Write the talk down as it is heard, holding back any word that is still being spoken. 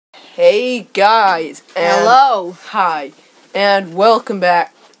Hey guys, and hello, hi, and welcome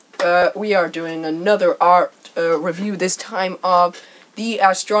back. We are doing another art review, this time of The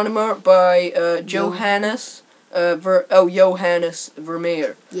Astronomer by Johannes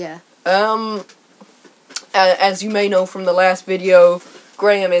Vermeer. Yeah. As you may know from the last video,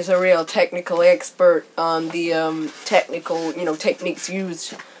 Graham is a real technical expert on the technical, techniques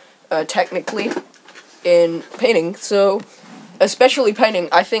used technically in painting. So, especially painting,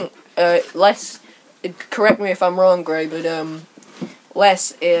 I think less. Correct me if I'm wrong, Gray, but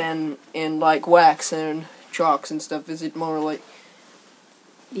less in like wax and chalks and stuff. Is it more like?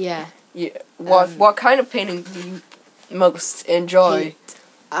 Yeah. Yeah. What kind of painting do you most enjoy?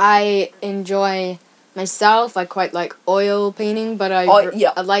 I enjoy myself. I quite like oil painting, but I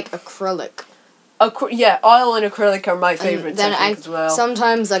like acrylic. Yeah, oil and acrylic are my favorites. Then I think as well.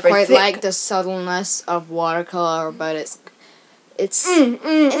 Sometimes I quite like the subtleness of watercolor, but it's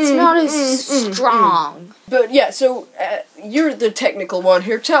not as strong. But yeah, so you're the technical one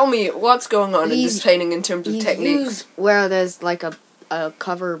here. Tell me what's going on in this painting in terms of techniques. Where there's like a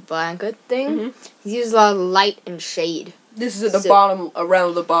cover blanket thing. He's used a lot of light and shade. This is at the bottom,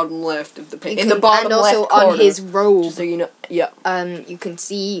 around the bottom left of the painting. In the bottom left corner. And also on his robe. So you know, yeah. You can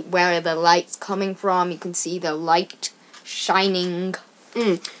see where the light's coming from. You can see the light shining.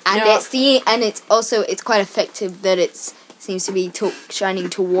 And it's quite effective that it seems to be shining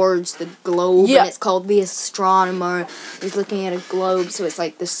towards the globe. Yeah. And it's called the Astronomer. He's looking at a globe, so it's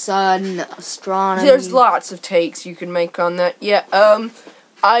like the sun, astronomy. There's lots of takes you can make on that. Yeah.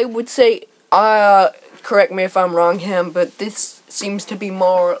 I would say, correct me if I'm wrong, Ham, but this seems to be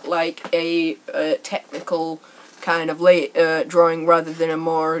more like a technical kind of drawing rather than a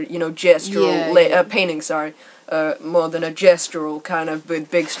more, gestural painting. Sorry, more than a gestural kind of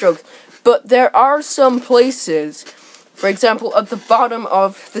with big strokes. But there are some places, for example, at the bottom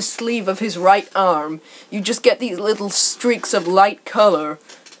of the sleeve of his right arm, you just get these little streaks of light color,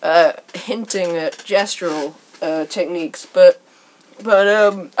 hinting at gestural techniques. But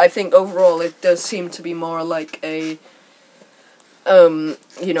I think overall it does seem to be more like a,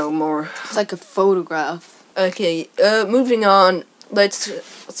 more... It's like a photograph. Okay, moving on, let's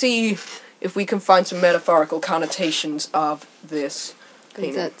see if we can find some metaphorical connotations of this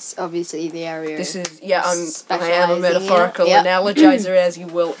painting. That's obviously the area. This is, I am a metaphorical analogizer, as you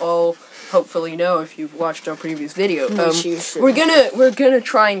will all hopefully know if you've watched our previous video. We're gonna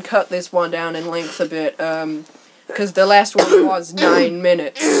try and cut this one down in length a bit, because the last one was 9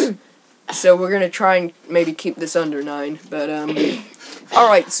 minutes. So we're gonna try and maybe keep this under 9. But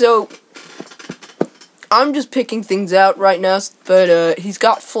alright, so I'm just picking things out right now, but he's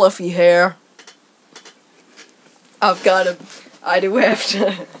got fluffy hair. I do have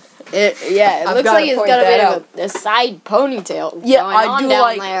to. It looks like he's got a bit of a side ponytail. Yeah, going I do down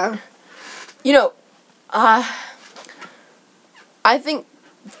like. There. I think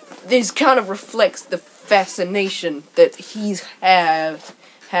this kind of reflects the fascination that he's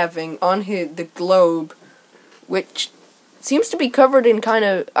having on the globe, which seems to be covered in kind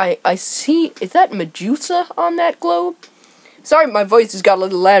of. I see. Is that Medusa on that globe? Sorry, my voice has got a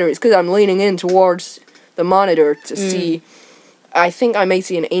little louder. It's because I'm leaning in towards the monitor to see. I think I may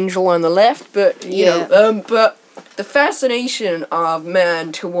see an angel on the left, but but the fascination of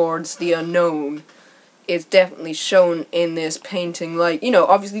man towards the unknown is definitely shown in this painting. Like,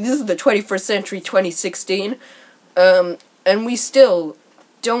 obviously this is the 21st century, 2016, and we still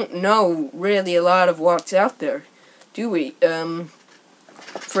don't know really a lot of what's out there, do we?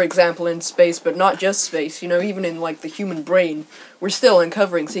 For example, in space, but not just space, even in, like, the human brain, we're still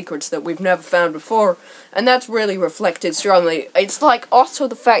uncovering secrets that we've never found before, and that's really reflected strongly. It's like also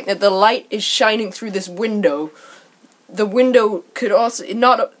the fact that the light is shining through this window. The window could also,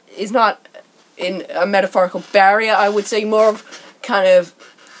 is not in a metaphorical barrier, I would say, more of kind of,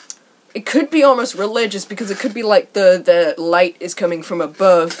 it could be almost religious, because it could be like the light is coming from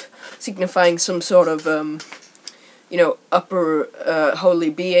above, signifying some sort of, upper holy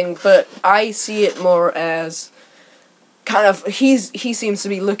being, but I see it more as kind of, he seems to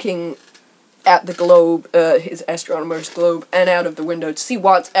be looking at the globe, his astronomer's globe, and out of the window to see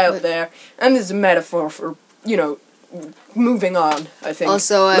what's out there, and this is a metaphor for, moving on, I think,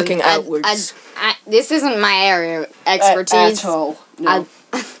 also, looking outwards. This isn't my area of expertise. At all, no.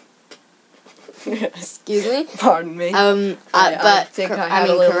 Excuse me? Pardon me. I think I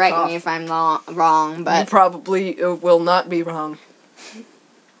mean, correct me if I'm wrong, but... You probably will not be wrong.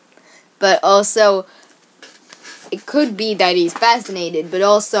 But also, it could be that he's fascinated, but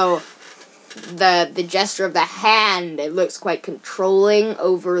also the gesture of the hand, it looks quite controlling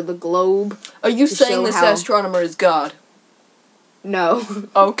over the globe. Are you saying this astronomer is God? No.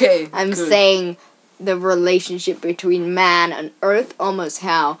 Okay. I'm good. saying the relationship between man and Earth, almost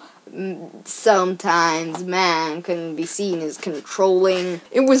how sometimes man can be seen as controlling.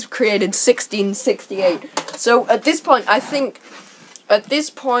 It was created 1668. So at this point, I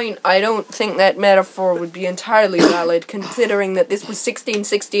don't think that metaphor would be entirely valid, considering that this was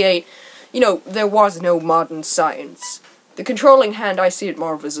 1668. There was no modern science. The controlling hand, I see it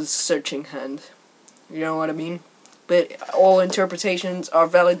more of as a searching hand. You know what I mean? But all interpretations are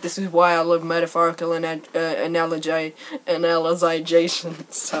valid. This is why I love metaphorical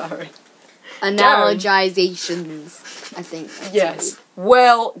analogization. Sorry. Analogizations, I think. Yes.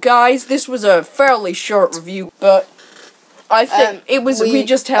 Well, guys, this was a fairly short review, but I think we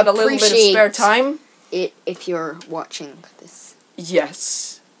just had a little bit of spare time. If you're watching this.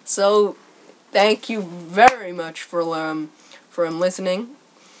 Yes. So, thank you very much for listening.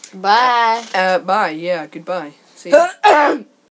 Bye. Bye. Yeah. Goodbye. See ya.